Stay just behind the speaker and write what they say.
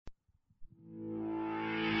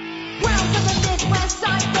Welcome to the Midwest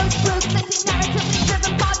side, those blues, mixing narratively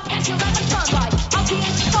driven podcast. You'll have a fun ride. I'll be in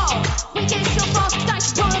the fall. We get so far,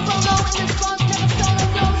 dice rolling below in this funk, never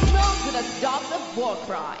stolen, no to the Dogs of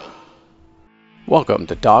Warcry. Welcome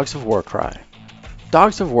to Dogs of Warcry.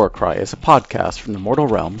 Dogs of Warcry is a podcast from the Mortal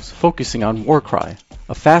Realms focusing on Warcry,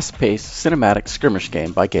 a fast-paced cinematic skirmish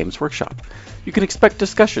game by Games Workshop. You can expect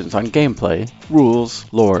discussions on gameplay,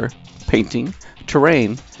 rules, lore, painting,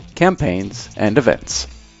 terrain, campaigns, and events.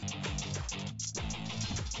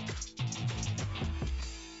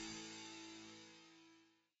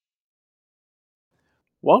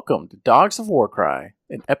 Welcome to Dogs of Warcry.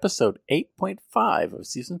 In episode 8.5 of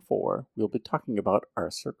Season 4, we'll be talking about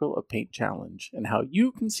our Circle of Paint Challenge and how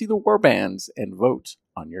you can see the warbands and vote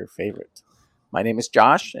on your favorite. My name is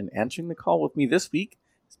Josh, and answering the call with me this week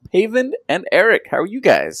is Paven and Eric. How are you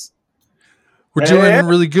guys? We're doing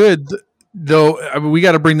really good, though. I mean, we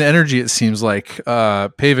got to bring the energy. It seems like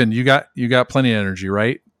Paven, you got plenty of energy,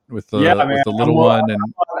 right? With the with the little one, and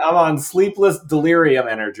I'm on sleepless delirium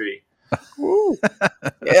energy. Ooh.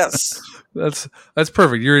 Yes, that's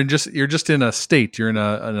perfect. You're just in a state. You're in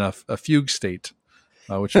a fugue state,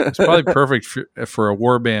 which is probably perfect for a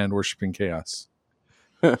war band worshiping chaos.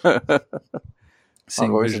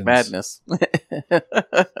 Voice of madness. You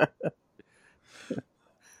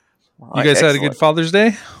guys had a good Father's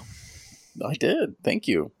Day? I did. Thank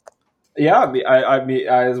you. Yeah, I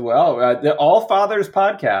as well. The All Fathers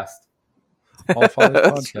podcast. All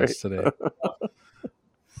Fathers podcast today.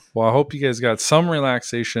 Well, I hope you guys got some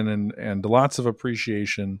relaxation and lots of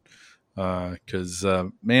appreciation because,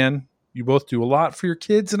 man, you both do a lot for your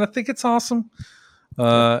kids, and I think it's awesome.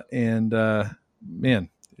 Man,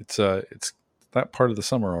 it's that part of the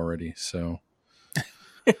summer already, so.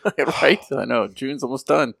 Right? I know. June's almost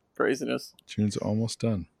done. Craziness. June's almost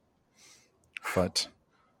done. But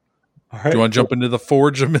Right. do you want to jump into the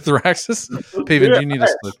Forge of Mithraxis? Paven, do you need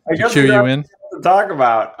us to cue you in? To talk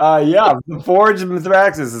about. The Forge of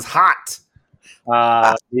Mithraxis is hot.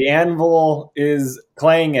 The anvil is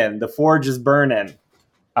clanging. The forge is burning.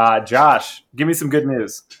 Josh, give me some good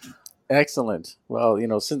news. Excellent.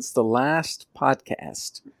 Well, since the last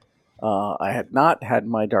podcast, I had not had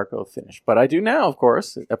my Dark Oath finished, but I do now, of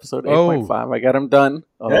course. Episode 8.5, I got them done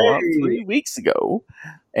about 3 weeks ago,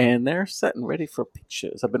 and they're set and ready for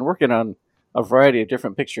pictures. I've been working on a variety of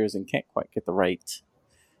different pictures and can't quite get the right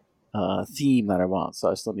theme that I want, so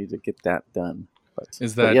I still need to get that done. But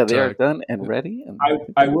they are done and ready. And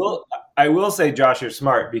I will say, Josh, you're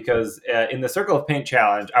smart because in the Circle of Paint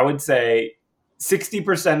Challenge, I would say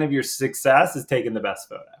 60% of your success is taking the best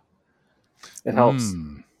photo. It helps.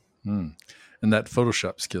 And that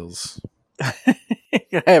Photoshop skills. I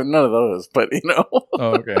have none of those, but Oh,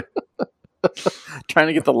 okay. Trying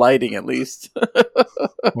to get the lighting at least.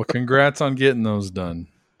 Well, congrats on getting those done.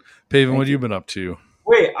 Paven, what have you been up to?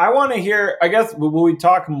 Wait, I want to hear, I guess, will we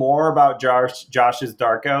talk more about Josh's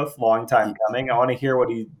Dark Oath? Long time coming. I want to hear what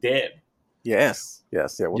he did. Yes. Yeah,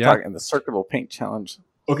 we'll talk in the Circle of Paint Challenge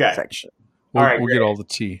section. We'll get all the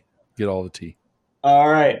tea.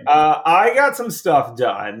 All right. I got some stuff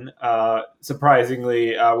done,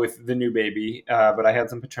 surprisingly, with the new baby, but I had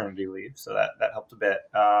some paternity leave, so that helped a bit.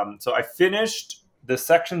 So I finished the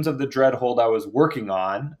sections of the Dreadhold I was working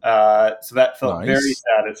on, so that felt very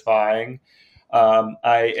satisfying.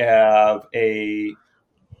 I have a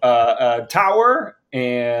tower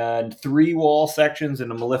and 3 wall sections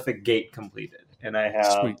and a Malefic Gate completed, and I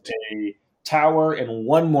have a tower and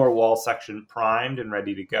 1 more wall section primed and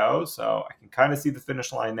ready to go, so I can kind of see the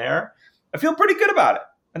finish line there. I feel pretty good about it.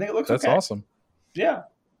 I think it looks That's awesome. Yeah.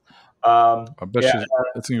 I bet you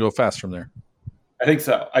it's going to go fast from there. I think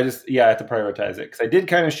so. I have to prioritize it because I did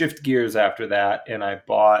kind of shift gears after that, and I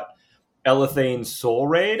bought Elathane's Soul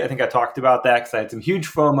Raid. I think I talked about that because I had some huge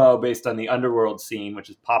FOMO based on the Underworld scene, which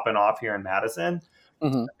is popping off here in Madison.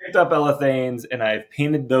 Mm-hmm. I picked up Elathane's, and I've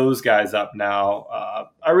painted those guys up now.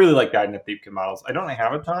 I really like Guiding Thiefkin models. I don't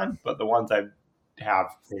have a ton, but the ones I have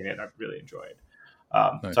painted, I've really enjoyed.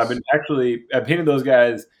 Nice. So I've painted those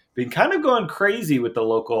guys, been kind of going crazy with the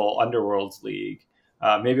local Underworlds League.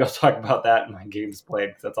 Maybe I'll talk about that in my games played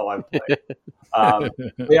because that's all I've played.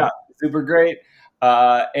 Yeah, super great.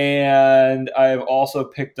 And I've also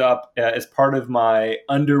picked up, as part of my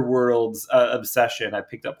Underworlds obsession, I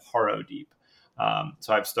picked up Harrowdeep.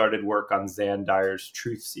 So I've started work on Zandire's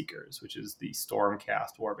Truth Seekers, which is the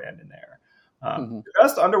Stormcast warband in there. The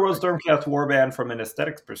best Underworld Stormcast warband from an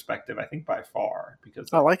aesthetics perspective, I think, by far. Because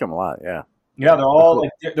I like them a lot, yeah. Yeah, they're all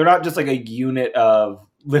they're not just like a unit of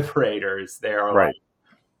liberators. They are right.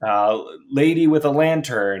 Lady with a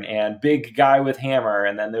lantern and big guy with hammer,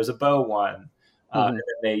 and then there's a bow one. And then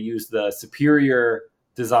they use the superior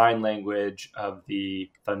design language of the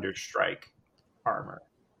Thunderstrike armor.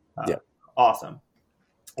 Awesome.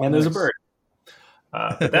 And there's a bird.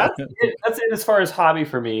 But that's it. That's it as far as hobby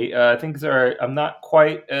for me. Things I'm not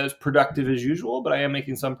quite as productive as usual, but I am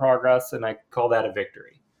making some progress, and I call that a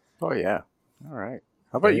victory. Oh yeah. All right.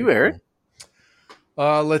 How about you, Eric?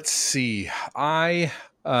 Let's see. I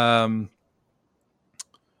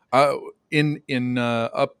in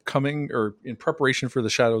upcoming or in preparation for the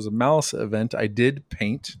Shadows of Malice event, I did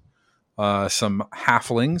paint some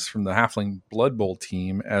halflings from the Halfling Blood Bowl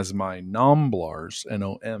team as my Nomblars,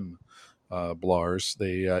 Nom blars.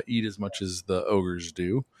 They eat as much as the ogres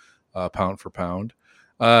do, pound for pound,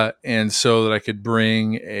 and so that I could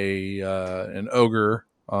bring an ogre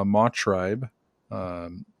Maw tribe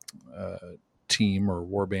team or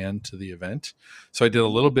warband to the event. So I did a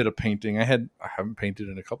little bit of painting. I haven't painted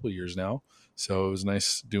in a couple of years now, so it was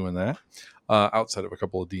nice doing that outside of a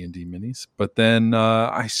couple of D&D minis. But then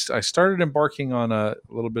I started embarking on a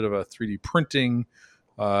little bit of a 3D printing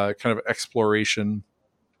kind of exploration.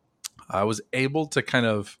 I was able to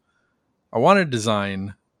I want to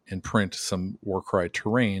design and print some Warcry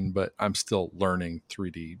terrain, but I'm still learning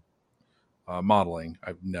 3D modeling.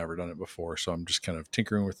 I've never done it before, so I'm just kind of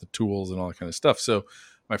tinkering with the tools and all that kind of stuff. So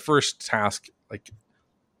my first task, like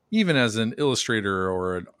even as an illustrator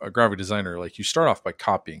or a graphic designer, like you start off by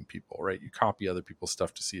copying people, right? You copy other people's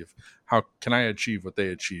stuff to see if how can I achieve what they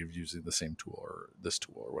achieved using the same tool or this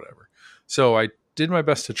tool or whatever. So I did my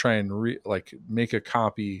best to try and make a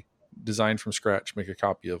copy, design from scratch, make a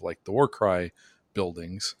copy of like the Warcry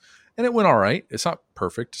buildings, and it went all right. It's not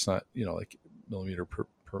perfect. It's not like millimeter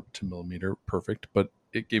to millimeter perfect, but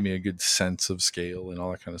it gave me a good sense of scale and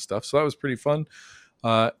all that kind of stuff. So that was pretty fun.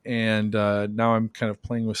 And now I'm kind of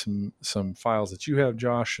playing with some files that you have,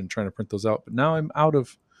 Josh, and trying to print those out. But now I'm out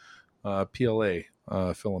of PLA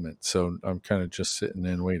filament, so I'm kind of just sitting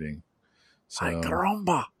and waiting. So, ay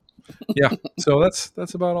caramba. Yeah, so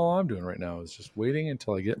that's about all I'm doing right now is just waiting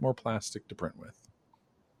until I get more plastic to print with.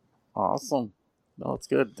 Awesome. No, it's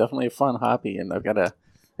good. Definitely a fun hobby, and I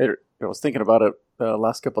was thinking about it the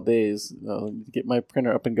last couple of days. Get my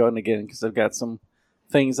printer up and going again because I've got some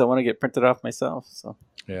things I want to get printed off myself. So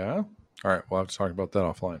yeah. All right, we'll have to talk about that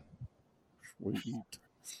offline. Sweet.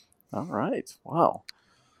 All right. Wow.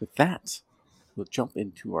 With that, we'll jump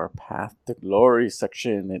into our Path to Glory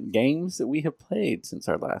section and games that we have played since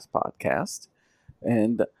our last podcast.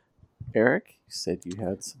 And Eric, you said you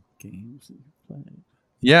had some games that you played.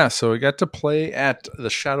 Yeah, so I got to play at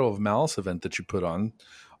the Shadow of Malice event that you put on.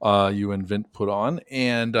 You and Vint put on,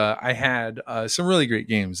 and I had some really great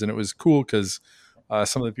games, and it was cool because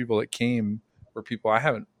some of the people that came were people I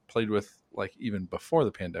haven't played with like even before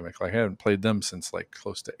the pandemic. Like I haven't played them since like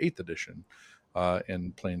close to 8th edition,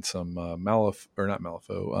 and playing some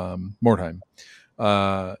Mordheim.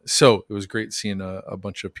 So it was great seeing a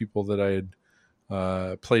bunch of people that I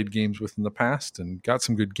had played games with in the past and got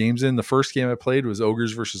some good games in. The first game I played was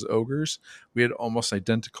Ogres versus Ogres. We had almost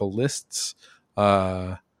identical lists.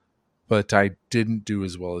 But I didn't do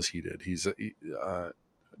as well as he did.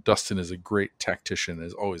 Dustin is a great tactician,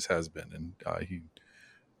 as always has been, and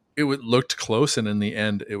it looked close, and in the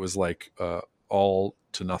end, it was like all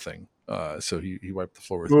to nothing. So he wiped the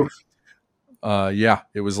floor with me. Yeah,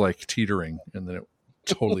 it was like teetering, and then it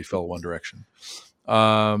totally fell one direction.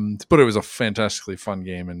 But it was a fantastically fun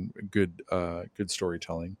game and good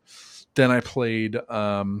storytelling. Then I played.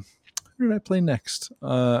 Who did I play next?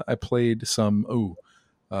 I played some.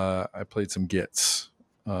 I played some Gits,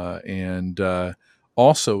 and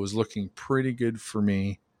also was looking pretty good for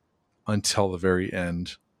me until the very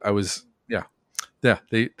end. I was, yeah.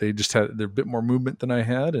 They just had a bit more movement than I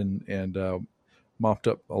had, and mopped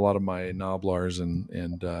up a lot of my Noblars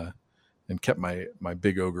and kept my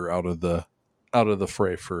big ogre out of the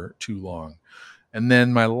fray for too long. And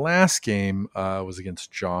then my last game was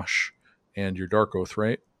against Josh and your Dark Oath,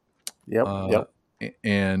 right? Yep.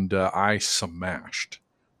 And I smashed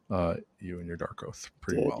you and your Dark Oath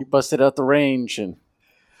pretty well. You busted out the range, and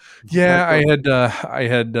yeah, I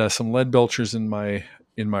had some lead belchers in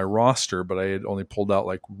my roster, but I had only pulled out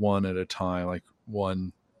like one at a time, like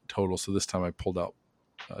one total. So this time I pulled out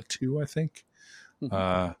 2, I think,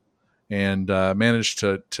 and managed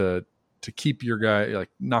to keep your guy, like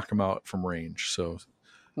knock him out from range. So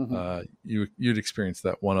you'd experienced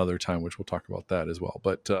that one other time, which we'll talk about that as well.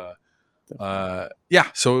 But yeah,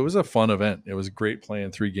 so it was a fun event. It was great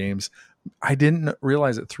playing 3 games. I didn't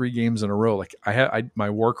realize that 3 games in a row, like my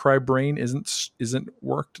Warcry brain isn't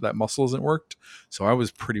worked. That muscle isn't worked. So I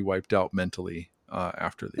was pretty wiped out mentally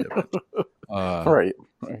after the event. Right.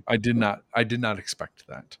 I did not expect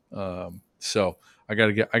that. So I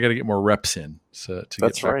gotta get more reps in to get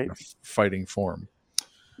back to fighting form.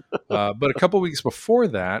 But a couple weeks before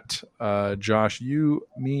that, Josh, you,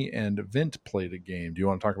 me, and Vint played a game. Do you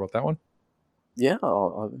want to talk about that one? Yeah,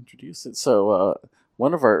 I'll introduce it. So,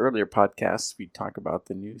 one of our earlier podcasts, we talk about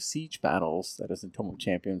the new Siege battles that is in Tome of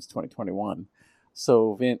Champions 2021.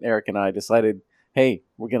 So, Vint, Eric, and I decided, hey,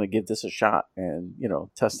 we're going to give this a shot and,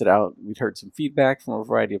 test it out. We'd heard some feedback from a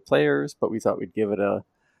variety of players, but we thought we'd give it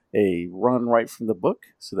a run right from the book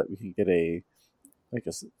so that we can get a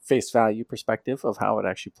face value perspective of how it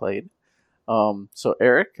actually played. So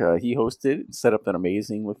Eric, he hosted and set up an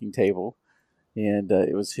amazing looking table, and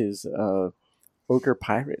it was his Ogre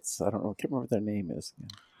Pirates. I don't know, I can't remember what their name is.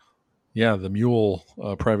 Yeah, the Mule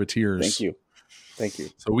Privateers. Thank you.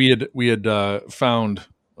 So we had found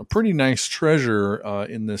a pretty nice treasure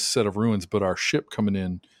in this set of ruins, but our ship coming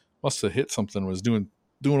in must have hit something, was doing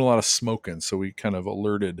a lot of smoking. So we kind of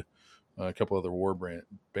alerted a couple other war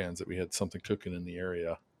bands that we had something cooking in the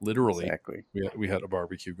area. Literally, exactly. We had a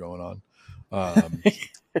barbecue going on,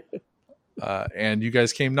 and you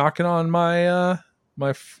guys came knocking on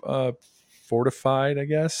my fortified, I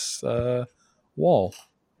guess, wall.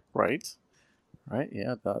 Right.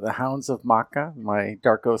 Yeah, the Hounds of Maka, my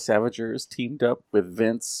Darko Savagers, teamed up with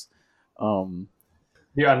Vince. The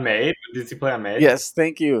Unmade? Did he play Unmade? Yes,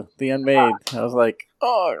 thank you. The Unmade. I was like,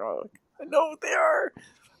 oh, I know what they are.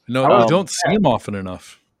 No, you don't see them often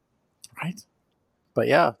enough. Right. But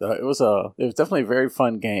yeah, it was definitely a very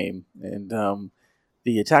fun game. And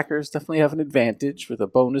the attackers definitely have an advantage with a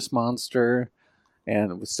bonus monster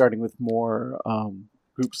and starting with more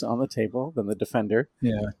groups on the table than the defender.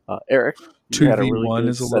 Yeah. Eric, 2v1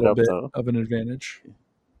 is a little bit of an advantage.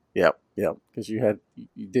 Yep. Because you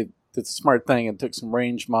did the smart thing and took some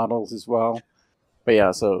range models as well. But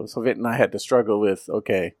yeah, so Vint and I had to struggle with,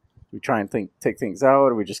 okay, we try and take things out,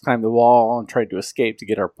 or we just climb the wall and try to escape to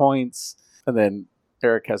get our points. And then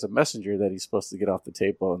Eric has a messenger that he's supposed to get off the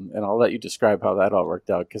table, and I'll let you describe how that all worked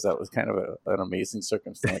out, because that was kind of an amazing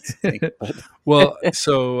circumstance. I think. Well,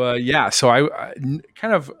 so I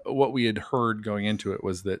kind of what we had heard going into it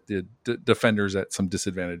was that the defenders at some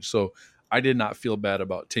disadvantage. So I did not feel bad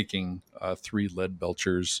about taking 3 lead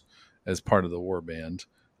belchers as part of the war band,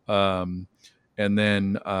 and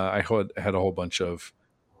then I had a whole bunch of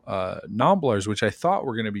Nomblars, which I thought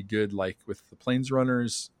were going to be good. Like with the Plains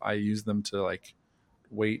Runners, I used them to like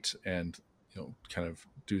wait and kind of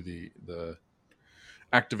do the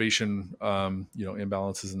activation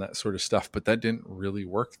imbalances and that sort of stuff, but that didn't really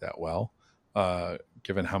work that well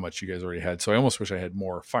given how much you guys already had. So I almost wish I had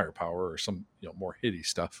more firepower or some more hitty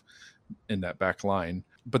stuff in that back line.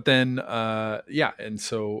 But then and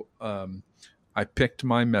so I picked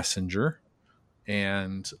my messenger,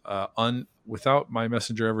 and without my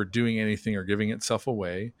messenger ever doing anything or giving itself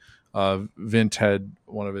away, Vint had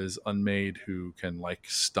one of his Unmade who can like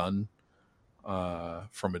stun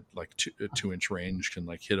from a 2-inch range, can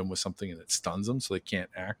like hit them with something and it stuns them, so they can't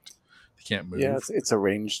act, they can't move. Yeah, it's a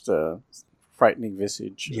ranged frightening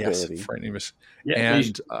visage ability. Frightening visage. Yeah,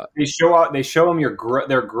 and they show them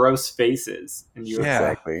their gross faces, and you're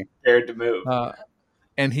exactly scared to move.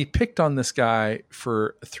 And he picked on this guy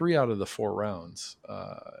for 3 out of the 4 rounds.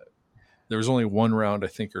 There was only 1 round, I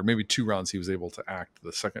think, or maybe 2 rounds he was able to act.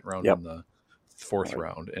 The second round and the 4th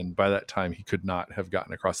round. And by that time, he could not have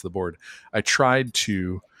gotten across the board. I tried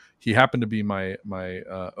to. He happened to be my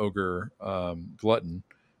ogre glutton,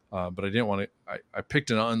 but I didn't want to. I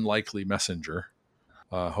picked an unlikely messenger,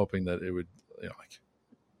 hoping that it would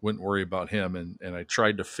wouldn't worry about him, and I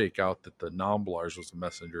tried to fake out that the Nomblars was a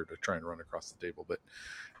messenger to try and run across the table, but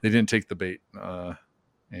they didn't take the bait,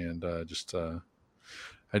 and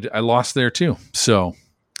I lost there too. So,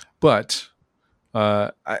 but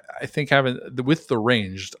I think having with the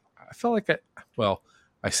ranged, I felt like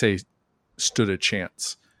I say stood a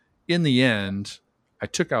chance. In the end, I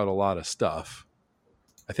took out a lot of stuff.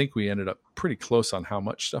 I think we ended up pretty close on how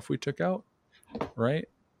much stuff we took out, right?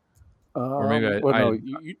 Or maybe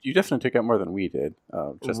you definitely took out more than we did,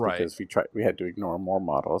 just because we had to ignore more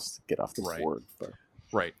models to get off the board. But.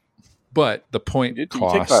 Right, but the point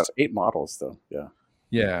cost. You take about 8 models, though.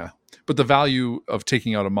 Yeah, but the value of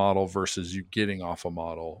taking out a model versus you getting off a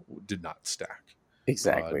model did not stack.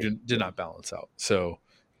 Exactly, did not balance out. So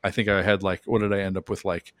I think I had what did I end up with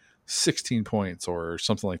 16 points or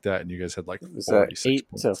something like that, and you guys had 46 8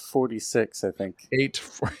 points. to 46, I think. 8 to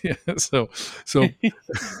 40. So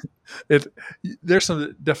there's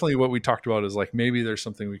some definitely what we talked about is maybe there's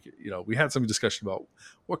something we could, we had some discussion about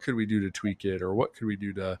what could we do to tweak it, or what could we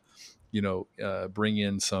do to bring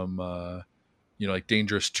in some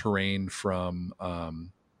dangerous terrain from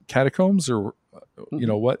catacombs, or you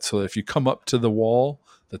know what? So if you come up to the wall,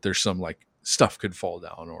 that there's some like stuff could fall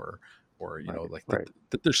down, or you know, like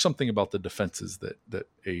that there's something about the defenses that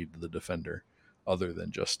aid the defender, other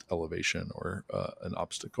than just elevation or an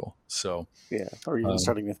obstacle. So yeah, or even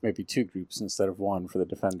starting with maybe 2 groups instead of 1 for the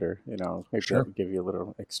defender. You know, maybe that would give you a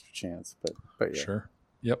little extra chance. But yeah. Sure.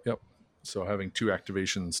 Yep. So having 2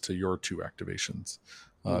 activations to your 2 activations,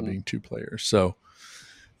 being 2 players. So,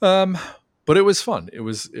 but it was fun. It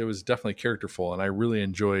was definitely characterful, and I really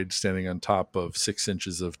enjoyed standing on top of 6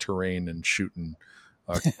 inches of terrain and shooting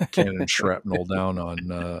cannon shrapnel down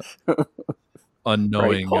on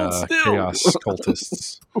unknowing chaos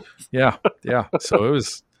cultists. Yeah. So it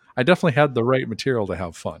was. I definitely had the right material to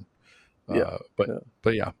have fun.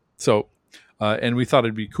 But yeah. So, and we thought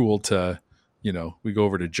it'd be cool to, you know, we go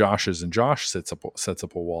over to Josh's, and Josh sets up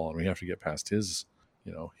a wall, and we have to get past his,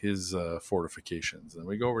 you know, his fortifications, and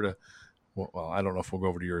we go over to. Well, I don't know if we'll go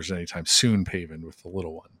over to yours anytime soon, Paven, with the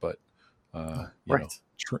little one, but you know,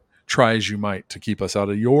 try as you might to keep us out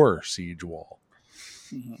of your siege wall.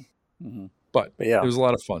 But yeah, it was a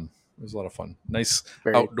lot of fun. Nice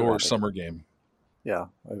outdoor summer game. Yeah,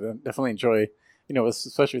 I definitely enjoy. You know,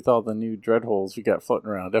 especially with all the new dread holes we got floating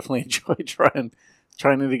around. Definitely enjoy trying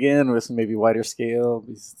it again with some maybe wider scale.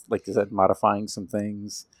 Like you said, modifying some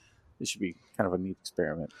things. It should be kind of a neat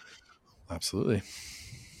experiment. Absolutely.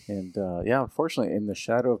 And unfortunately, in the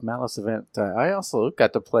Shadow of Malice event, I also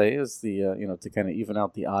got to play as the to kind of even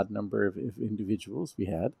out the odd number of individuals we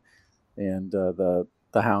had, and the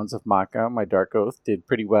Hounds of Maka, my Dark Oath, did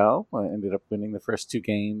pretty well. I ended up winning the first 2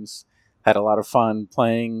 games. Had a lot of fun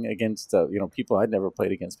playing against people I'd never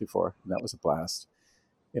played against before, and that was a blast.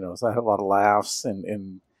 You know, so I had a lot of laughs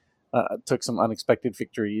and took some unexpected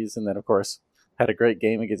victories, and then of course. Had a great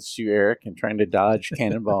game against you, Eric, and trying to dodge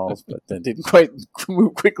cannonballs, but then didn't quite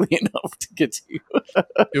move quickly enough to get to you.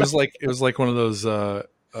 It was like one of those the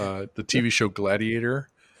TV show Gladiator,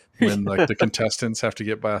 when like the contestants have to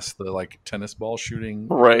get past the like tennis ball shooting.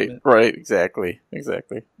 Right, exactly. It's like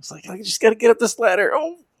I just got to get up this ladder.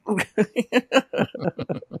 Oh,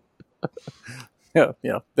 yeah,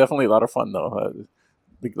 definitely a lot of fun though.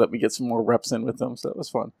 Let me get some more reps in with them, so that was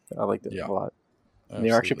fun. I liked it a lot. And they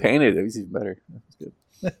were actually painted. It was even better. That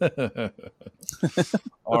was good.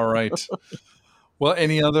 All right. Well,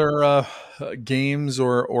 any other games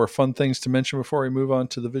or fun things to mention before we move on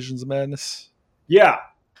to the Visions of Madness? Yeah.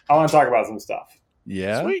 I want to talk about some stuff.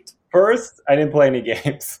 Yeah. Sweet. First, I didn't play any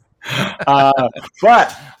games.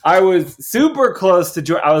 But I was super close to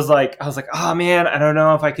join. I was like, oh man, I don't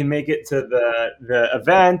know if I can make it to the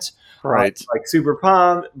event. Right. Like super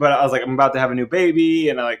pumped, but I was like, I'm about to have a new baby,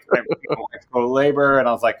 and I go to labor, and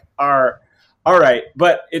I was like, all right.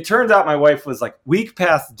 But it turns out my wife was like week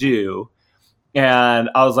past due, and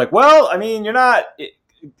I was like, well, I mean,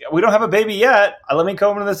 we don't have a baby yet. Let me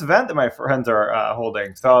come to this event that my friends are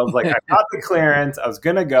holding. So I was like, I got the clearance. I was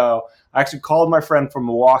gonna go. I actually called my friend from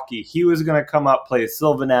Milwaukee. He was gonna come up, play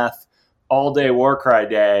Sylvaneth all day Warcry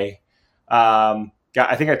day.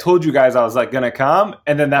 I think I told you guys I was like gonna come,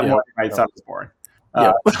 and then that morning my son was born.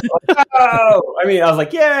 I was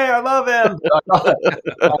like, yay, I love him.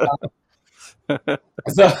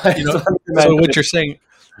 So what you're saying,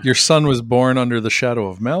 your son was born under the shadow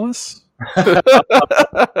of malice?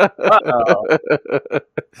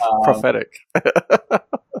 Prophetic.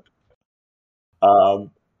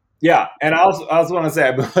 Yeah, and I also want to say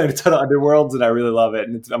I've been playing a ton of Underworlds, and I really love it,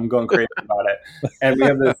 and I'm going crazy about it. And we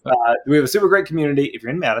have this, we have a super great community. If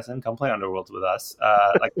you're in Madison, come play Underworlds with us.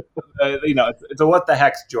 It's a what the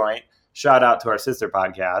heck's joint. Shout out to our sister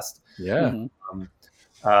podcast. Yeah.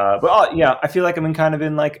 I feel like I'm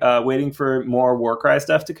in waiting for more Warcry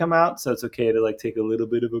stuff to come out, so it's okay to like take a little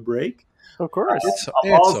bit of a break. Of course.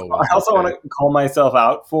 I also want to call myself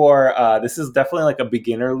out for this is definitely like a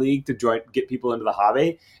beginner league to get people into the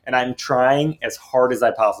hobby, and I'm trying as hard as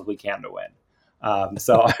I possibly can to win.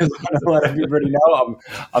 So I want to let everybody know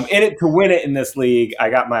I'm in it to win it in this league. I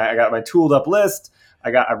got my tooled up list.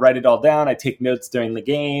 I write it all down. I take notes during the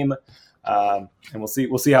game, and we'll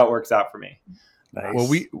see how it works out for me. Nice. Well,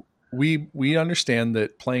 we understand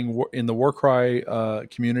that playing in the Warcry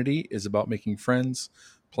community is about making friends.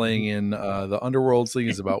 Playing in the Underworlds League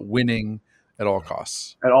is about winning at all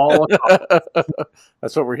costs. At all costs.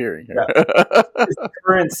 That's what we're hearing here. Yeah. It's the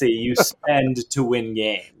currency you spend to win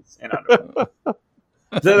games in Underworld.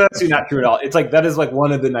 That's actually not true at all. It's like that is like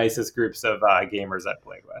one of the nicest groups of gamers I've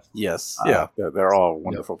played with. Yes, they're all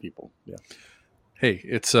wonderful people. Yeah. Hey,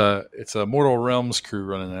 it's a Mortal Realms crew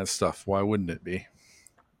running that stuff. Why wouldn't it be?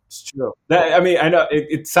 It's true. I know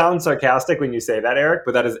it sounds sarcastic when you say that, Eric,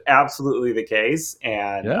 but that is absolutely the case,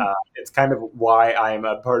 and it's kind of why I'm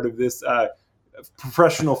a part of this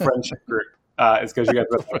professional friendship group. Is because you guys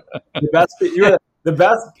are the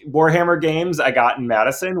best Warhammer games I got in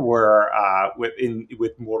Madison were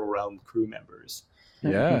with Mortal Realm crew members.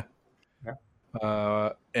 Yeah.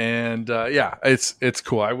 It's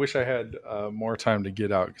cool. I wish I had more time to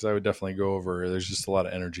get out because I would definitely go over. There's just a lot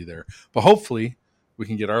of energy there, but hopefully we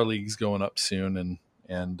can get our leagues going up soon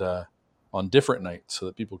and on different nights so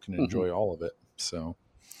that people can enjoy all of it. So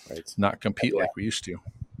not compete like we used to.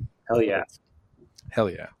 Hell yeah.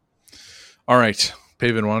 All right,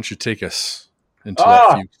 Paven, why don't you take us into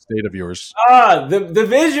that fugue state of yours? The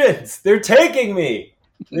visions, they're taking me.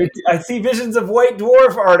 I see visions of White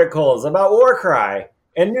Dwarf articles about Warcry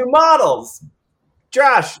and new models.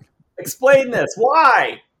 Josh, explain this.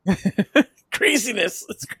 Why? Craziness.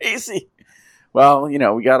 It's crazy. Well,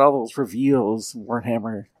 we got all those reveals,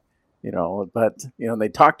 Warhammer, but, they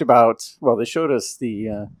talked about, they showed us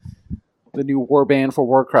the new warband for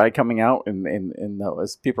Warcry coming out, and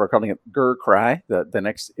as people are calling it Gur-Cry, the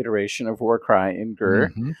next iteration of Warcry in Gur.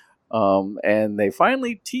 Mm-hmm. And they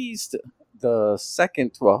finally teased the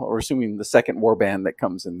second, we're assuming the second warband that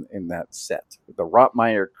comes in that set, the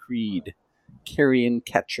Rotmire Creed Carrion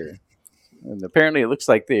Catcher. And apparently it looks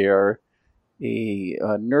like they are a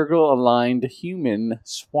Nurgle-aligned human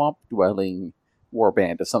swamp-dwelling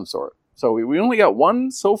warband of some sort. So we only got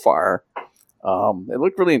one so far. It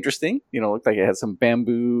looked really interesting. It looked like it had some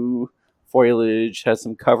bamboo foliage, had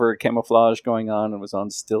some cover camouflage going on, and was on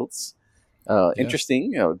stilts.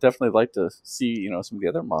 Interesting. Definitely like to see some of the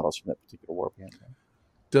other models from that particular warband.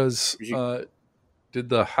 Did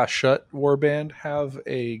the Hashut warband have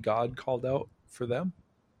a god called out for them?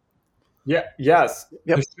 Yeah. Yes.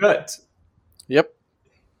 Yep. Hashut. Yep.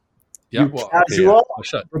 Yeah.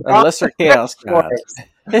 Hashut. A lesser chaos god.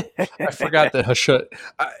 I forgot the Hashut.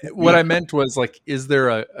 What I meant was is there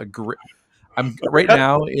a I'm right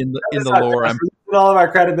now in the lore. I'm all of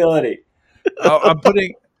our credibility. I'm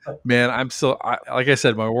putting. Man, I'm still like I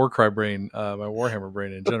said, my Warcry brain, my Warhammer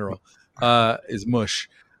brain in general, is mush.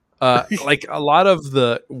 Like a lot of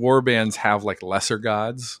the war bands have lesser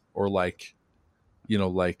gods or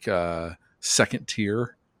second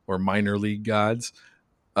tier or minor league gods.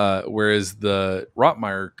 Whereas the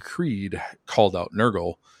Rotmire Creed called out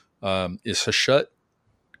Nurgle. Is Hashut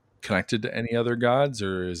connected to any other gods,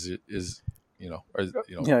 or is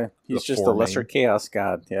yeah, he's just a lesser chaos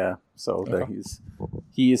god. Yeah, so that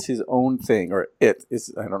he is his own thing, or it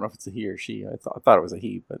is. I don't know if it's a he or she. I thought it was a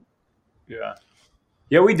he, but yeah,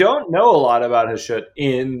 we don't know a lot about Hashut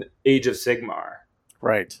in Age of Sigmar.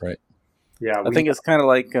 Right. Yeah, I think it's kind of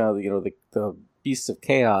like the Beasts of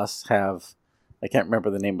Chaos have. I can't remember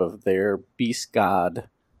the name of their beast god.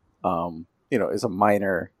 Is a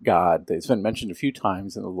minor god. It's been mentioned a few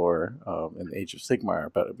times in the lore in the Age of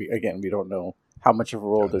Sigmar, but we don't know how much of a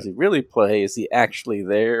role does he really play. Is he actually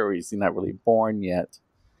there, or is he not really born yet?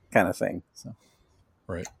 Kind of thing. So,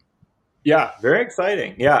 right. Yeah, very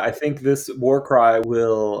exciting. Yeah, I think this Warcry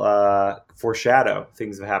will foreshadow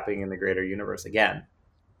things happening in the greater universe again.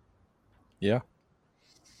 Yeah,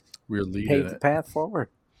 we're leading pave the path forward.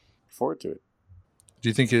 Forward to it. Do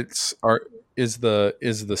you think is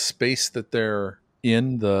the space that they're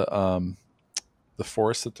in, the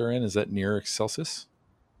forest that they're in, is that near Excelsis?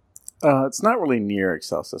 It's not really near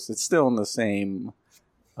Excelsis. It's still in the same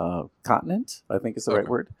continent, I think is the right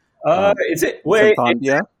word. Is it? Wait,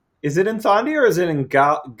 is it in Thondia or is it in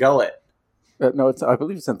Gullet? No, I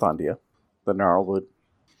believe it's in Thondia, the Gnarlwood.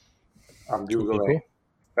 I'm Googling.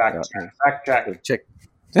 Fact check.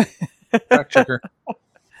 Fact checker.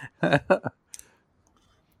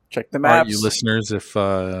 Check the maps. All right, you listeners, if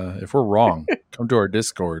we're wrong, come to our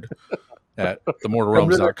Discord at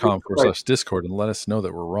themortalrealms.com/Discord and let us know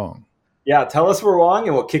that we're wrong. Yeah, tell us we're wrong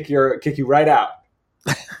and we'll kick you right out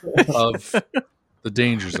of the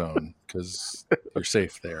danger zone because you're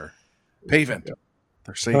safe there. Paven,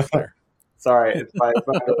 they're safe there. Sorry, it's my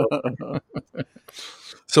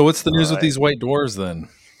So what's the news with these white dwarves then?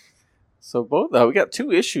 So we got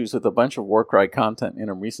 2 issues with a bunch of Warcry content in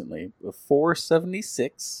them recently. The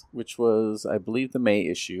 476, which was, I believe, the May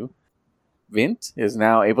issue. Vint is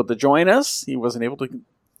now able to join us. He wasn't able to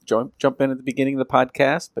jump in at the beginning of the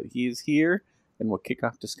podcast, but he is here, and we'll kick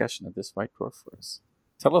off discussion of this white dwarf for us.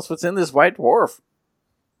 Tell us what's in this white dwarf.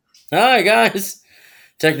 Hi, guys.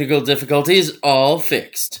 Technical difficulties all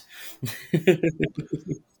fixed.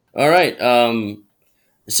 All right.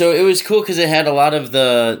 So it was cool because it had a lot of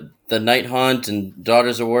the Night Hunt and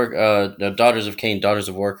Daughters of Khaine, Daughters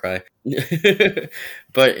of Warcry.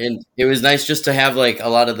 But it was nice just to have a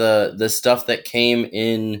lot of the stuff that came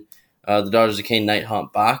in the Daughters of Khaine Night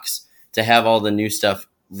Hunt box, to have all the new stuff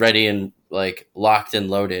ready and locked and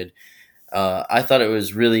loaded. I thought it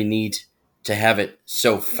was really neat to have it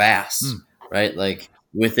so fast, right? Like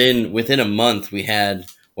within a month, we had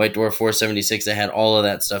White Dwarf 476 that had all of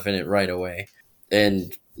that stuff in it right away,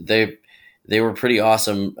 and they were pretty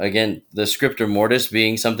awesome. Again, the Scriptor Mortis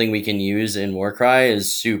being something we can use in Warcry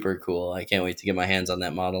is super cool. I can't wait to get my hands on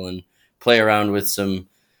that model and play around with some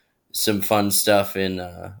fun stuff in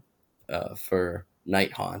for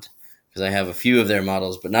Night Haunt, because I have a few of their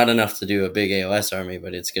models, but not enough to do a big AOS army.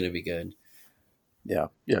 But it's going to be good. Yeah.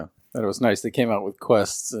 And it was nice. They came out with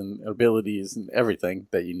quests and abilities and everything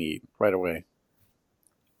that you need right away.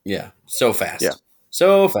 Yeah, so fast. Yeah.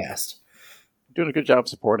 So fast. Doing a good job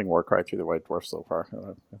supporting Warcry through the White Dwarf so far.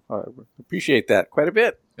 I appreciate that quite a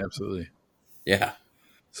bit. Absolutely. Yeah.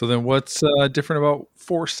 So then what's different about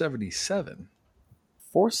 477?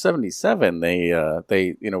 477, they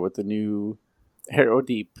with the new Harrow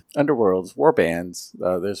Deep Underworlds warbands,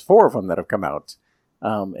 there's 4 of them that have come out.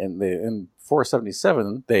 And in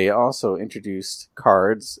 477, they also introduced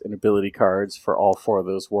cards and ability cards for all 4 of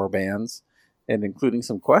those warbands, and including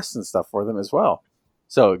some quests and stuff for them as well.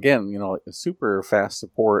 So again, super fast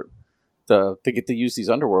support to get to use these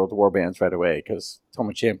Underworld warbands right away, because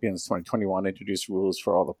Tome Champions 2021 introduced rules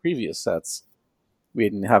for all the previous sets. We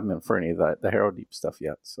didn't have them for any of the Harrow Deep stuff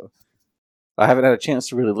yet. So I haven't had a chance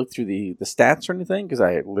to really look through the stats or anything, because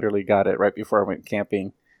I literally got it right before I went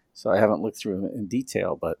camping. So I haven't looked through them in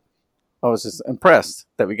detail, but I was just impressed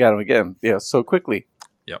that we got them again. Yeah, so quickly.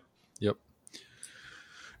 Yep.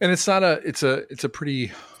 And it's not it's a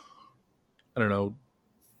pretty, I don't know,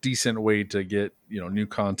 decent way to get, new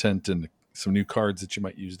content and some new cards that you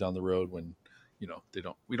might use down the road when,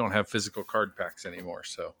 we don't have physical card packs anymore.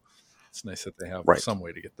 So it's nice that they have some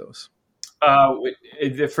way to get those.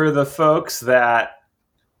 For the folks that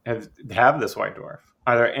have this White Dwarf,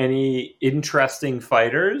 are there any interesting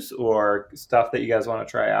fighters or stuff that you guys want to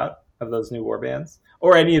try out of those new warbands,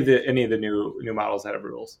 or any of the new models that have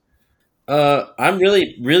rules? I'm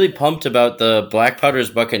really, really pumped about the Black Powder's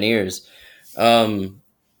Buccaneers.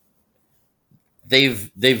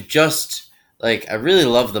 They've just, like, I really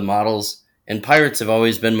love the models, and pirates have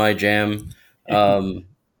always been my jam.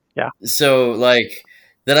 Yeah. So, like,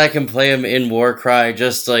 that I can play them in Warcry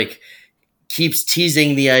just, like, keeps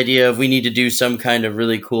teasing the idea of we need to do some kind of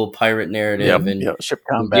really cool pirate narrative and ship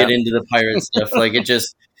combat. Get into the pirate stuff. Like, it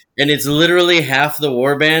just, and it's literally half the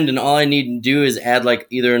warband, and all I need to do is add, like,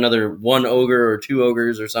 either another 1 ogre or 2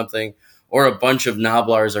 ogres or something, or a bunch of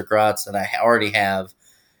Noblars or Grots that I already have.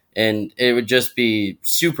 And it would just be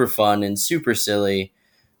super fun and super silly.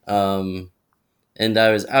 And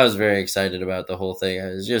I was very excited about the whole thing. I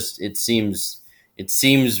was just, it seems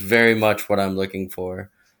very much what I'm looking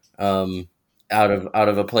for. Out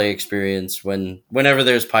of a play experience, whenever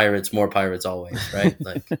there's pirates, more pirates always, right?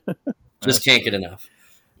 Like, just can't get enough.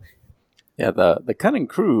 Yeah, the Cunning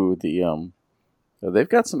Crew, they've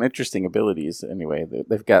got some interesting abilities. Anyway,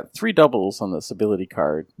 they've got 3 doubles on this ability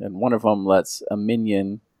card, and one of them lets a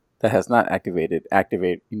minion that has not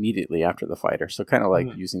activate immediately after the fighter. So kind of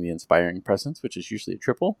like using the Inspiring Presence, which is usually a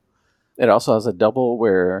triple. It also has a double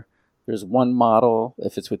where there's one model,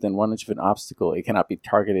 if it's within 1 inch of an obstacle, it cannot be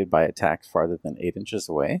targeted by attacks farther than 8 inches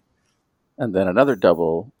away. And then another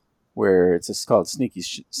double where it's called Sneaky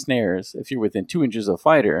Snares. If you're within 2 inches of a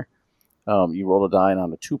fighter, you roll a die, and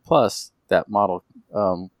on a 2+, that model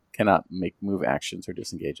cannot make move actions or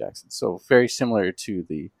disengage actions. So very similar to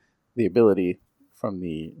the ability from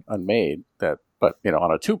the Unmade, but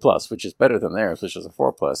on a 2+, which is better than theirs, which is a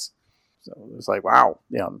 4+. So it's like, wow,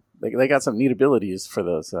 they got some neat abilities for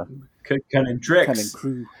those cunning tricks. Cunning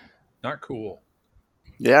Crew. Not cool.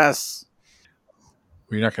 Yes.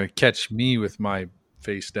 Well, you're not going to catch me with my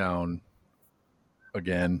face down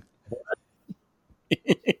again.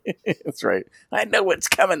 That's right. I know what's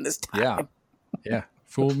coming this time. Yeah.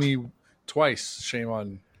 Fool me twice. Shame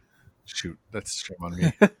on. Shoot, that's shame on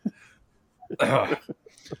me.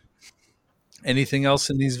 Anything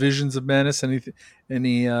else in these Visions of Menace?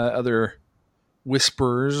 Any other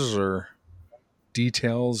whispers or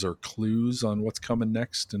details or clues on what's coming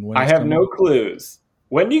next and when? I have no clues.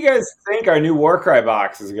 When do you guys think our new Warcry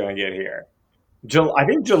box is going to get here? I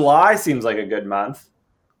think July seems like a good month.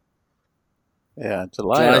 Yeah,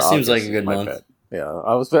 July seems like a good month. Bet. Yeah,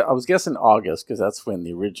 I was guessing August, because that's when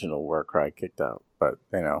the original Warcry kicked out. But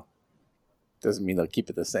doesn't mean they'll keep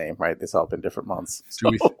it the same, right? It's all been different months.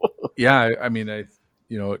 So. I mean, it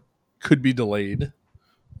could be delayed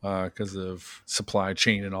because of supply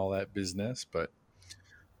chain and all that business, but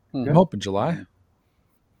I'm hoping July.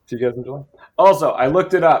 See you guys in July. Also, I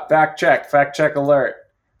looked it up. Fact check alert.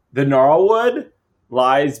 The Gnarlwood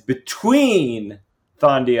lies between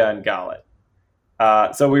Thondia and Gallet.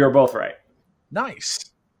 So we were both right. Nice.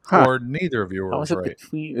 Huh. Or neither of you How were is it right.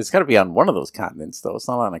 between? It's got to be on one of those continents, though. It's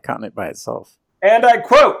not on a continent by itself. And I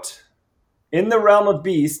quote, in the realm of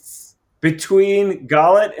beasts, between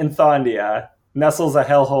Galit and Thondia nestles a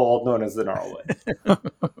hellhole known as the Gnarlwood.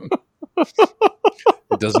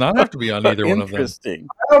 It does not have to be on either one of them. Interesting.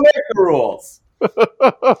 I don't make the rules.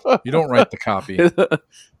 You don't write the copy.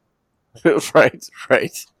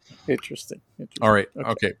 Right. Interesting. All right.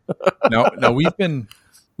 Okay. Now we've been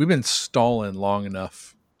stalling long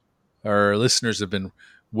enough. Our listeners have been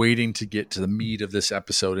waiting to get to the meat of this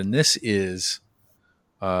episode, and this is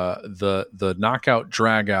the knockout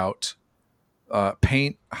drag out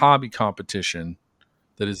paint hobby competition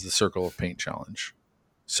that is the Circle of Paint Challenge.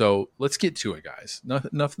 So let's get to it, guys.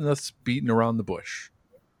 Nothing that's beating around the bush.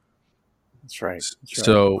 That's right.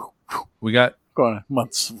 So we got going on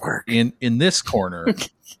months of work. In this corner,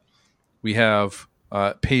 we have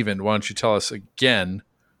Paven. Why don't you tell us again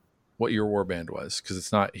what your warband was? Because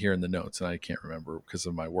it's not here in the notes, and I can't remember because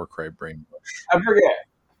of my Warcry brain. I forget.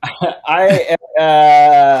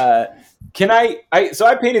 So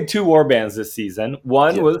I painted 2 warbands this season.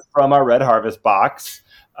 One was from our Red Harvest box,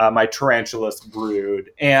 my Tarantulas Brood,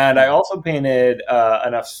 and I also painted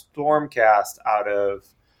enough Stormcast out of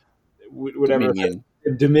whatever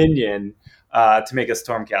Dominion to make a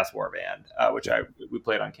Stormcast warband, which we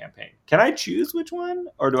played on campaign. Can I choose which one,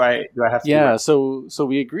 or do I have to? Yeah. So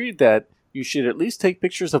we agreed that you should at least take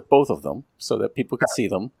pictures of both of them so that people could see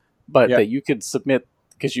them, but that you could submit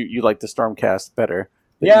because you like the Stormcast better.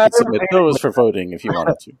 You could submit those for voting if you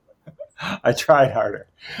wanted to. I tried harder.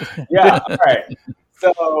 Yeah. All right.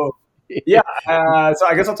 So so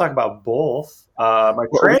I guess I'll talk about both.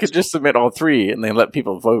 We could just submit all 3 and then let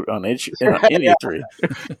people vote on any 3.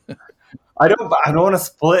 I don't want to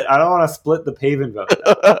split. I don't want to split the Paven vote.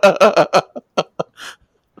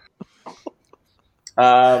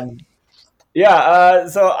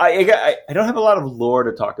 So I don't have a lot of lore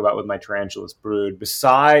to talk about with my Tarantulas Brood.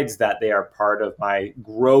 Besides that, they are part of my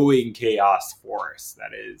growing chaos force.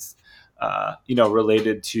 That is,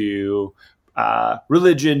 related to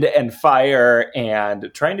religion and fire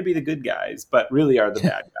and trying to be the good guys, but really are the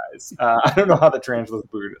bad guys. I don't know how the Tarantulas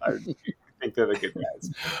Brood are. I think they're the good guys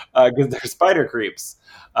because they're spider creeps.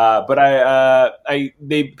 But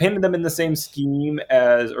they painted them in the same scheme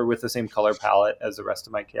or with the same color palette as the rest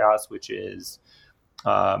of my chaos, which is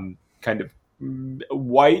kind of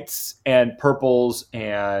whites and purples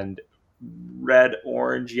and red,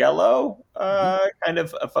 orange, yellow, kind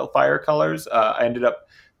of fire colors. I ended up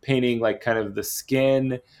painting like kind of the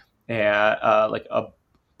skin and like a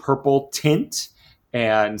purple tint,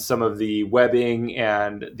 and some of the webbing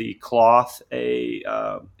and the cloth a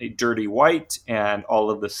dirty white, and all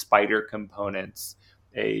of the spider components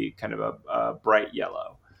a kind of a bright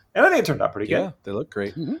yellow. And I think it turned out pretty good. Yeah, they look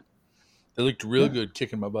great. Mm-hmm. They looked real good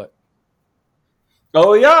kicking my butt.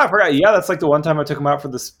 Oh yeah, I forgot. Yeah, that's like the one time I took him out for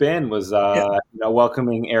the spin was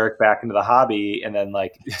welcoming Eric back into the hobby and then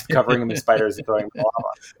like covering him in spiders and throwing him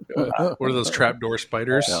lava. What are those trapdoor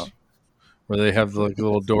spiders? Yeah. Where they have the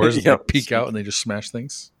little doors that they peek out and they just smash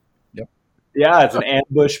things. Yep. Yeah, it's an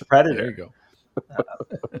ambush predator. There you go.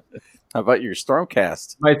 How about your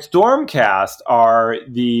Stormcast? My Stormcast are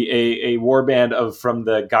a warband from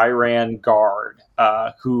the Gairan Guard,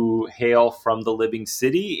 who hail from the Living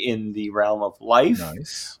City in the realm of life.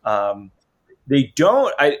 Nice. They're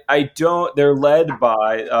led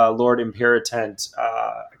by Lord Imperatent.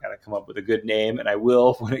 I gotta come up with a good name, and I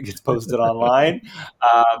will when it gets posted online.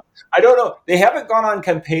 I don't know. They haven't gone on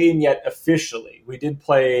campaign yet officially. We did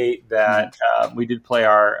play that. We did play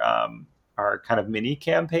our kind of mini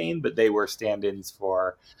campaign, but they were stand-ins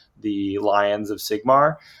for the Lions of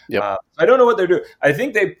Sigmar. Yep. I don't know what they're doing. I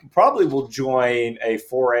think they probably will join a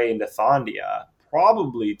foray into Thondia,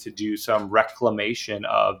 probably to do some reclamation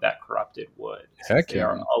of that corrupted wood. Heck yeah. They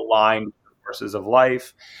are aligned with the forces of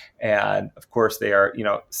life. And of course they are,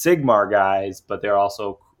 Sigmar guys, but they're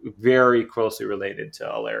also very closely related to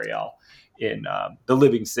Alariel in the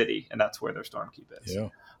Living City. And that's where their Stormkeep is. Yeah.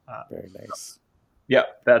 Very nice.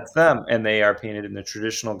 Yep, that's them. And they are painted in the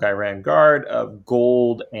traditional Gairan Guard of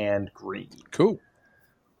gold and green. Cool.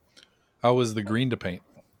 How was the green to paint?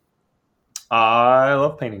 I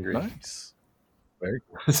love painting green. Nice. Very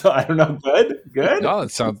cool. So I don't know. Good? No,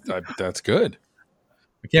 it sounds that's good.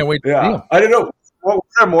 I can't wait to see them. I don't know. Was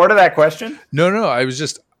there more to that question? No. I was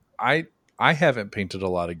just I haven't painted a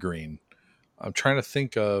lot of green. I'm trying to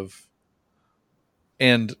think of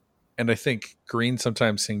and I think green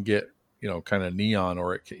sometimes can get kind of neon,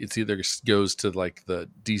 or it's either goes to like the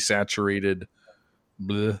desaturated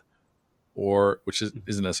bleh, or which isn't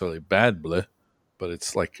necessarily bad bleh, but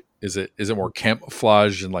it's like, is it more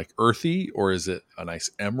camouflage and like earthy, or is it a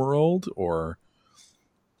nice emerald, or?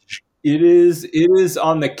 It is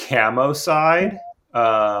on the camo side.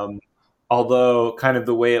 Although kind of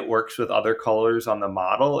the way it works with other colors on the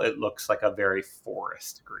model, it looks like a very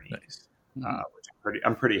forest green, Nice. which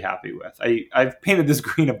I'm pretty happy with. I've painted this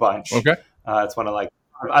green a bunch. Okay. It's one of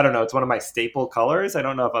I don't know, it's one of my staple colors. I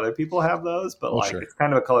don't know if other people have those, but Sure. It's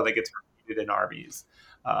kind of a color that gets repeated in armies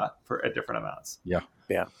at different amounts. Yeah,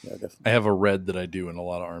 definitely. I have a red that I do in a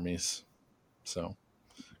lot of armies, so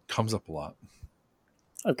comes up a lot.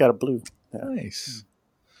 I've got a blue. Yeah. Nice.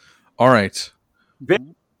 All right.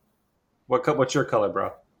 What's your color,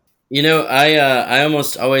 bro? You know, I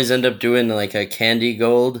almost always end up doing like a candy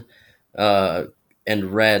gold and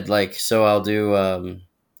red. Like, so I'll do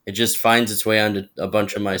it just finds its way onto a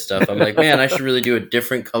bunch of my stuff. I'm like, man, I should really do a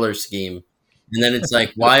different color scheme. And then it's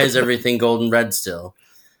like, why is everything gold and red still?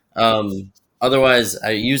 Otherwise,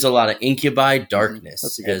 I use a lot of Incubi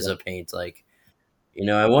Darkness as a paint. Like, you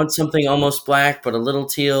know, I want something almost black, but a little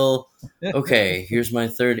teal. Okay, here's my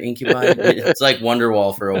third Incubi. It's like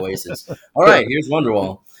Wonderwall for Oasis. All right, here's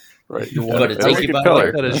Wonderwall. Right. But it's Incubi.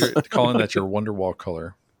 color. That is calling that your Wonderwall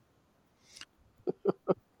color.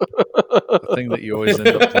 The thing that you always end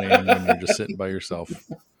up playing when you're just sitting by yourself,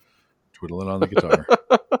 twiddling on the guitar.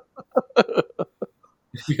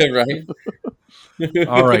 Yeah, right.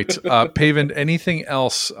 All right, Paven, anything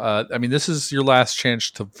else? I mean, this is your last chance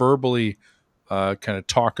to verbally kind of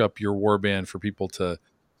talk up your warband for people to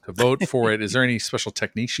vote for it. Is there any special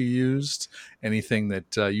techniques you used? Anything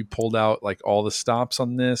that you pulled out, like all the stops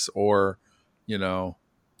on this, or, you know,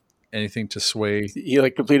 anything to sway? You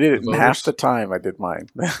like completed it in voters? half the time I did mine.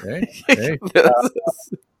 Hey.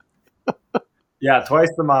 Yeah, twice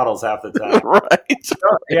the models half the time. Right.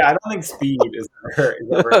 Yeah, I don't think speed is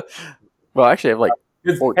ever. Well, actually, I have like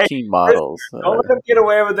 14 models. Don't let him get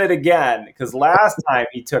away with it again, because last time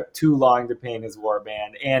he took too long to paint his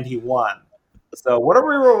warband and he won. So what are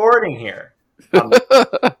we rewarding here?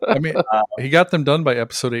 I mean, he got them done by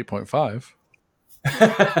episode 8.5.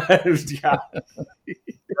 Yeah,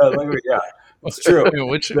 it's true. I mean,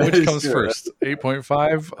 which That comes is true. first,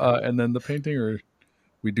 8.5 and then the painting, or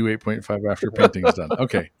we do 8.5 after painting's done?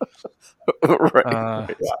 Okay.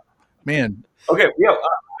 Right. Man. Okay, yeah,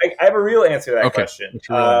 I have a real answer to that Okay. question. What's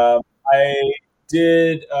your real I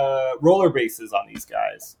did roller bases on these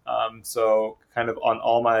guys. So kind of on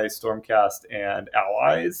all my Stormcast and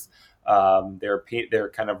allies,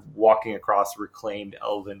 they're kind of walking across reclaimed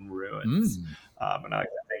elven ruins. And I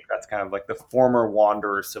think that's kind of like the former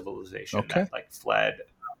Wanderer civilization that like fled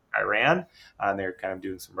Iran, and they're kind of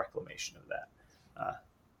doing some reclamation of that.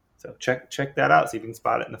 So check that out. See if you can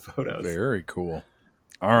spot it in the photos. Very cool.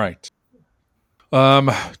 All right.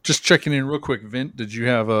 Just checking in real quick. Vint, did you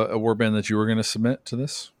have a warband that you were going to submit to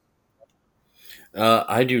this?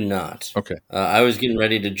 I do not. Okay. I was getting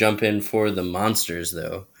ready to jump in for the monsters,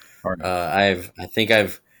 though. All right. I think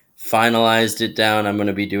I've finalized it down. I'm going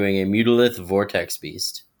to be doing a Mutalith Vortex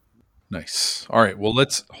Beast. Nice. All right. Well,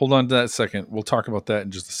 let's hold on to that a second. We'll talk about that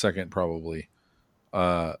in just a second, probably.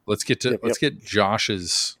 Let's get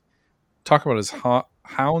Josh's. Talk about his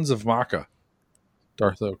Hounds of Maka.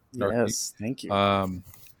 Dartho. Yes, thank you.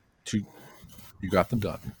 You got them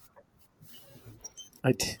done.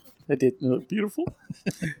 I did. Beautiful.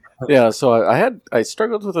 Yeah. So I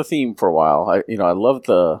struggled with the theme for a while. I loved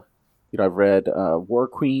I've read War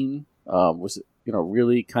Queen. Was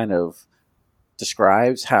really kind of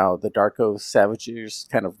describes how the Dark Oath Savages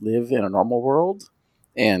kind of live in a normal world,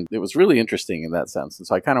 and it was really interesting in that sense. And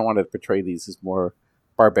so I kind of wanted to portray these as more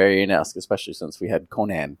barbarian-esque, especially since we had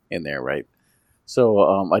Conan in there, right?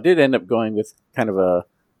 So I did end up going with kind of a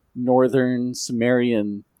northern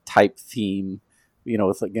Sumerian type theme,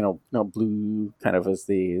 with blue kind of as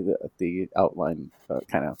the outline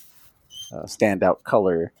kind of standout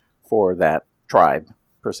color for that tribe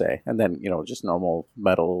per se, and then just normal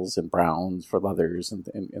metals and browns for leathers and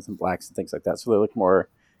some blacks and things like that. So they look more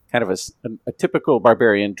kind of a typical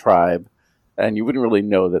barbarian tribe, and you wouldn't really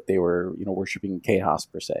know that they were worshiping chaos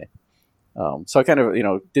per se. So I kind of,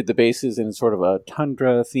 did the bases in sort of a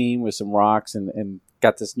tundra theme with some rocks and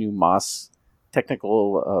got this new moss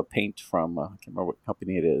technical paint from, I can't remember what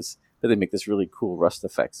company it is, but they make this really cool rust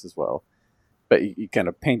effects as well. But you kind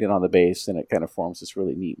of paint it on the base and it kind of forms this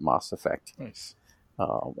really neat moss effect. Nice.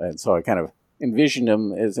 And so I kind of envisioned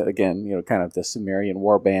them as, again, kind of the Sumerian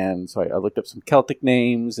warband. So I looked up some Celtic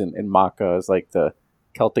names, and Maka is like the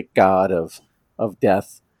Celtic god of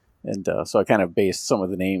death. And so I kind of based some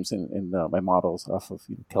of the names in my models off of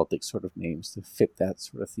Celtic sort of names to fit that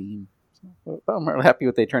sort of theme. So I'm really happy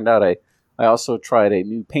what they turned out. I I also tried a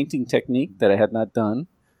new painting technique that I had not done,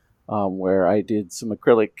 where I did some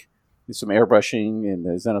acrylic, some airbrushing and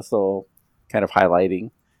the zenithal kind of highlighting,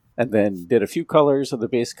 and then did a few colors of the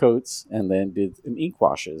base coats, and then did an ink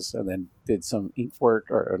washes, and then did some ink work,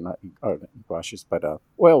 or not ink washes, but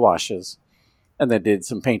oil washes, and then did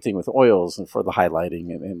some painting with oils and for the highlighting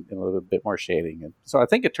and a little bit more shading. And so I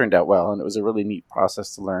think it turned out well, and it was a really neat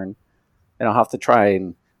process to learn. And I'll have to try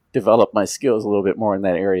and develop my skills a little bit more in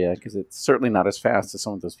that area, because it's certainly not as fast as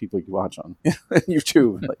some of those people you watch on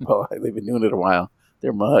YouTube. Like, well, they've been doing it a while.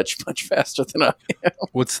 They're much faster than I am.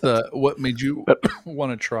 What made you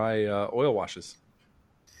want to try oil washes?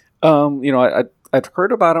 I've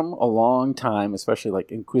heard about them a long time, especially like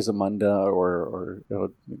Inquisimunda or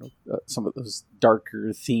some of those darker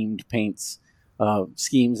themed paints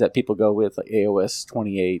schemes that people go with, like AOS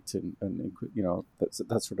 28 and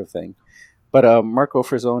that sort of thing. But Marco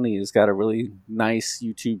Frazzoni has got a really nice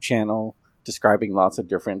YouTube channel describing lots of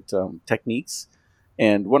different techniques.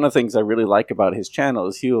 And one of the things I really like about his channel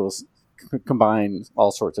is he'll combine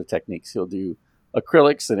all sorts of techniques. He'll do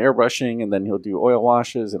acrylics and airbrushing, and then he'll do oil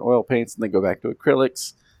washes and oil paints, and then go back to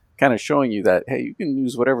acrylics, kind of showing you that, hey, you can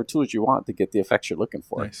use whatever tools you want to get the effects you're looking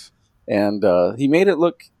for. Nice. And he made it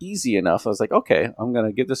look easy enough. I was like, okay, I'm going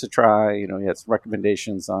to give this a try. He had some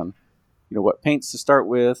recommendations on, what paints to start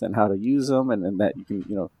with and how to use them, and that you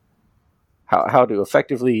can, how to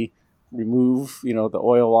effectively remove, the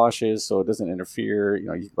oil washes so it doesn't interfere.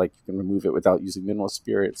 You can remove it without using mineral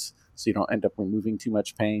spirits, so you don't end up removing too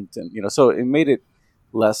much paint. And, so it made it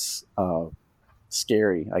less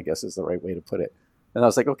scary, I guess is the right way to put it. And I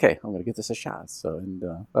was like, okay, I'm going to give this a shot. So, and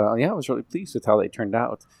I was really pleased with how they turned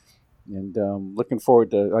out. And looking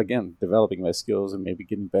forward to, again, developing my skills and maybe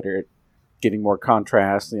getting better at getting more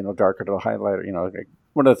contrast, darker to the highlighter.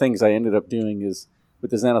 One of the things I ended up doing is with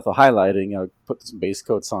the zenithal highlighting, I put some base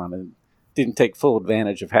coats on and didn't take full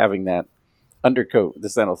advantage of having that undercoat, the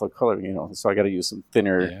zenithal color, so I got to use some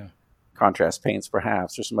thinner contrast paints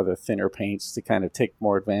perhaps, or some other thinner paints to kind of take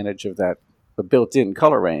more advantage of the built-in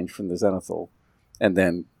color range from the zenithal, and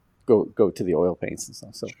then go to the oil paints and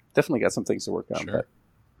stuff. So definitely got some things to work on, but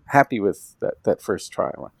happy with that first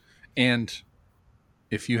trial. And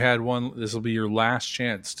if you had one, this will be your last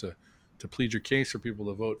chance to plead your case for people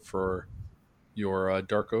to vote for your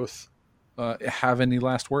Dark Oath. Have any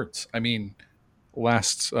last words? I mean,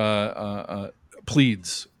 last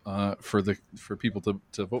pleads for people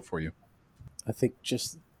to vote for you. I think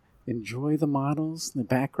just enjoy the models in the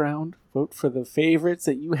background. Vote for the favorites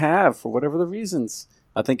that you have for whatever the reasons.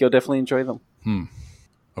 I think you'll definitely enjoy them.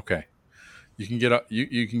 Okay, you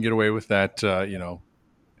can get away with that.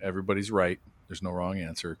 Everybody's right. There's no wrong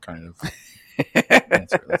answer. Kind of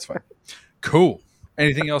answer. That's fine. Cool.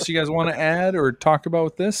 Anything else you guys want to add or talk about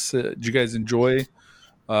with this? Did you guys enjoy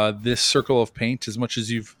this Circle of Paint as much as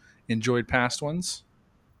you've enjoyed past ones?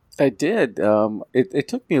 I did. It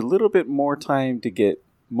took me a little bit more time to get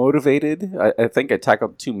motivated. I think I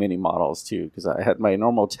tackled too many models too, because I had my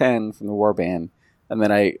normal 10 from the Warband, and then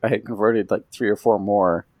I had converted like 3 or 4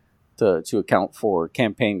 more to account for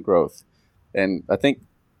campaign growth. And I think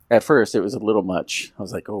at first it was a little much. I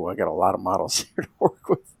was like, oh, I got a lot of models here to work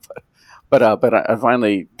with. But I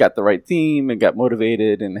finally got the right theme and got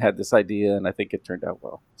motivated and had this idea, and I think it turned out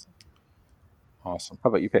well. So. Awesome. How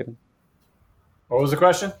about you, Peyton? What was the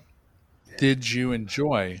question? Did you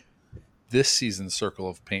enjoy this season's Circle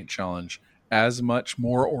of Paint challenge as much,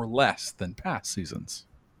 more or less than past seasons?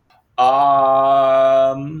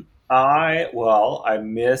 I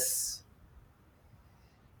missed.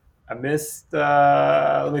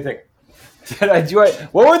 Let me think. Did I enjoy?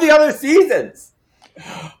 What were the other seasons?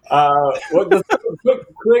 Quick.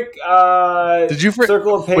 Did you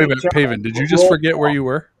Circle of Paint? Wait a minute, Paven. Did you just forget where you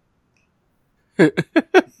were?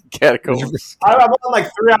 Catacombs. I'm on like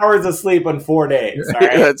 3 hours of sleep in 4 days. All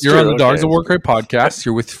right? You're on the Dogs of Warcry podcast.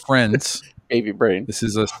 You're with friends. Baby brain. This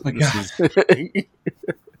is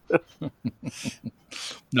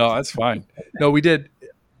No, that's fine. No, we did.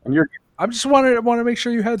 I just wanted to make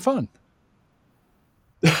sure you had fun.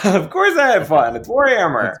 Of course I had fun. It's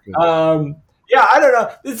Warhammer. I don't know.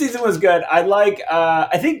 This season was good. I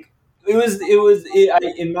think it was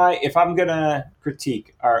if I'm gonna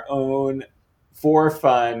critique our own for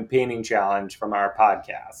fun painting challenge from our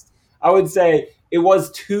podcast, I would say it was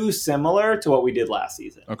too similar to what we did last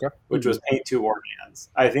season. Okay. Which was paint 2 Warbands.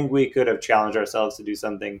 I think we could have challenged ourselves to do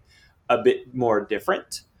something a bit more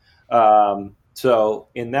different. So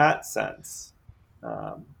in that sense,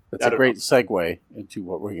 that's a great segue into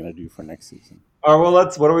what we're going to do for next season. Oh, well,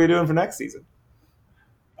 what are we doing for next season?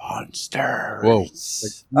 Monsters. Whoa.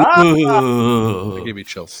 That gave me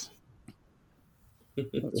chills.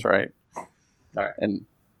 That's right. All right. And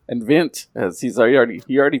Vint, as he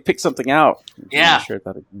already picked something out. Yeah. Share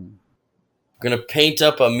that again. Gonna paint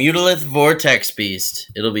up a Mutalith Vortex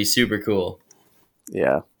Beast. It'll be super cool.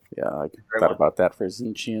 Yeah, I thought about that for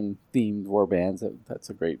Zinchian themed warbands. That's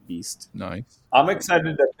a great beast. Nice. I'm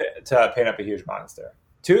excited to paint up a huge monster.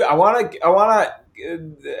 I want to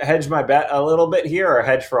hedge my bet a little bit here, or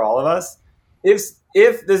hedge for all of us.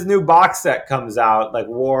 If this new box set comes out, like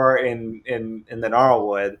War in the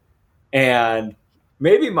Gnarlwood, and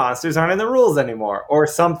maybe monsters aren't in the rules anymore, or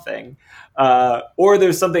something, or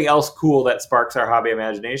there's something else cool that sparks our hobby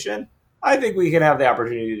imagination, I think we can have the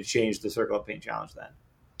opportunity to change the Circle of Pain challenge then.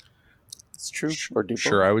 It's true. Or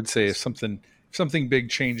sure, I would say if something big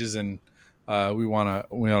changes and we want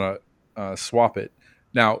to swap it.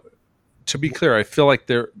 Now, to be clear, I feel like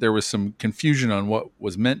there was some confusion on what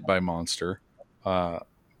was meant by monster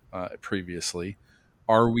previously.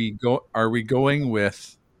 Are we going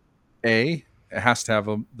with A? It has to have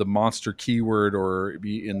the monster keyword, or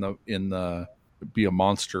be be a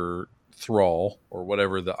monster thrall, or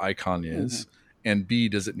whatever the icon is. Mm-hmm. And B,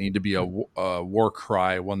 does it need to be a war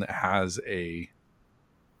cry, one that has a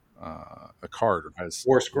card, or has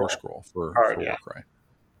war scroll for war cry?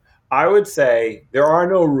 I would say there are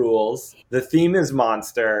no rules. The theme is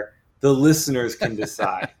monster. The listeners can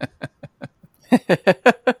decide.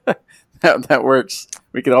 That works.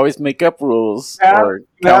 We can always make up rules. You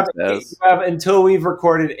have until we've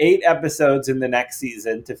recorded 8 episodes in the next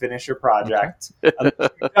season to finish your project. Unless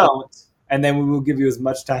you don't, and then we will give you as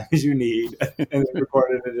much time as you need and then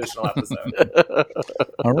record an additional episode.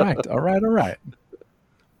 All right.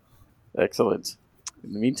 Excellent.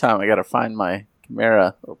 In the meantime, I got to find my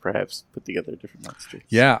Chimera, or perhaps put together different monsters.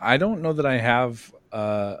 Yeah, I don't know that I have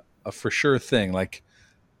a for sure thing. Like,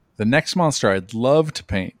 the next monster I'd love to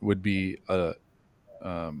paint would be a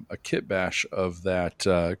kit bash of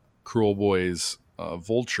that Cruel Boys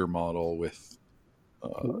vulture model with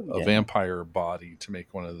a vampire body to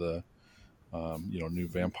make one of the new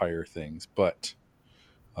vampire things. But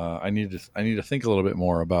I need to think a little bit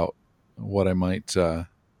more about what I might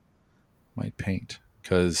paint,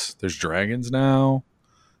 because there's dragons now,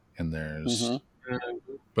 and there's. Mm-hmm.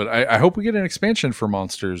 But I hope we get an expansion for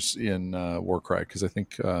monsters in Warcry, because I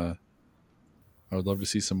think I would love to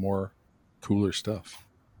see some more cooler stuff.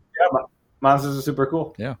 Yeah, monsters are super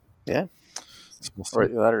cool. Yeah.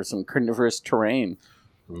 Or some carnivorous terrain,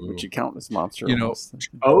 which you count as monster.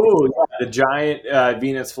 The giant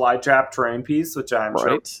Venus flytrap terrain piece, which I'm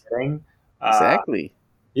sure getting. Exactly.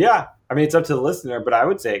 Yeah, I mean, it's up to the listener, but I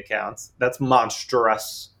would say it counts. That's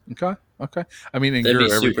monstrous. Okay. I mean, in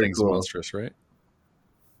Gur, everything's cool. Monstrous, right?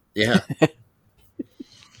 Yeah.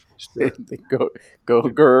 go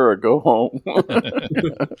Gur, or go home.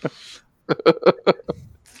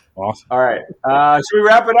 Awesome. All right. Should we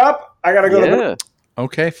wrap it up? I gotta go. Yeah.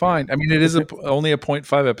 Okay, fine. I mean, it is only a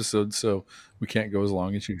 0.5 episode, so we can't go as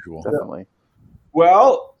long as usual. Definitely.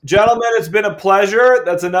 Well, gentlemen, it's been a pleasure.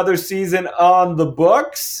 That's another season on the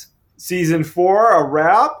books. Season 4, a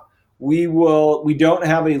wrap. We don't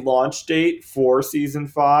have a launch date for season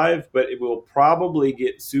 5, but it will probably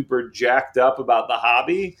get super jacked up about the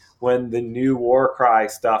hobby when the new Warcry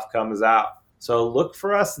stuff comes out. So look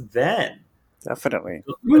for us then. Definitely.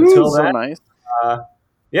 Until then, so nice.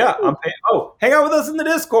 Hang out with us in the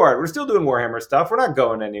Discord. We're still doing Warhammer stuff. We're not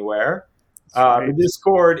going anywhere. The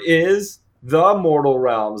Discord is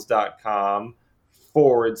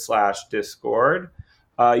themortalrealms.com/Discord.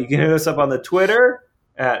 You can hit us up on the Twitter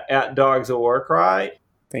at Dogs of Warcry.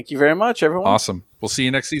 Thank you very much, everyone. Awesome. We'll see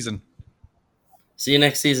you next season. See you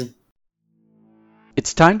next season.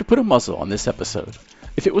 It's time to put a muzzle on this episode.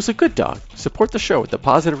 If it was a good dog, support the show with a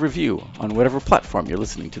positive review on whatever platform you're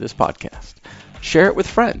listening to this podcast. Share it with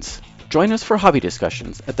friends. Join us for hobby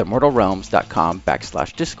discussions at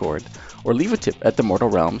themortalrealms.com/Discord, or leave a tip at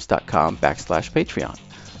themortalrealms.com/Patreon.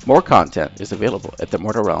 More content is available at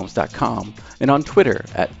themortalrealms.com and on Twitter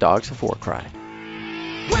at Dogs of Warcry.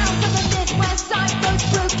 Welcome to the Midwest side, those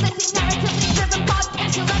ruthless narratively driven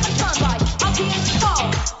podcasts you'll never turn right. I'll be in the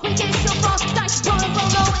fall. We get your frost dice, rolling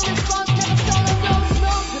below in this funk, never stolen,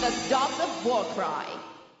 no to the Dogs of Warcry.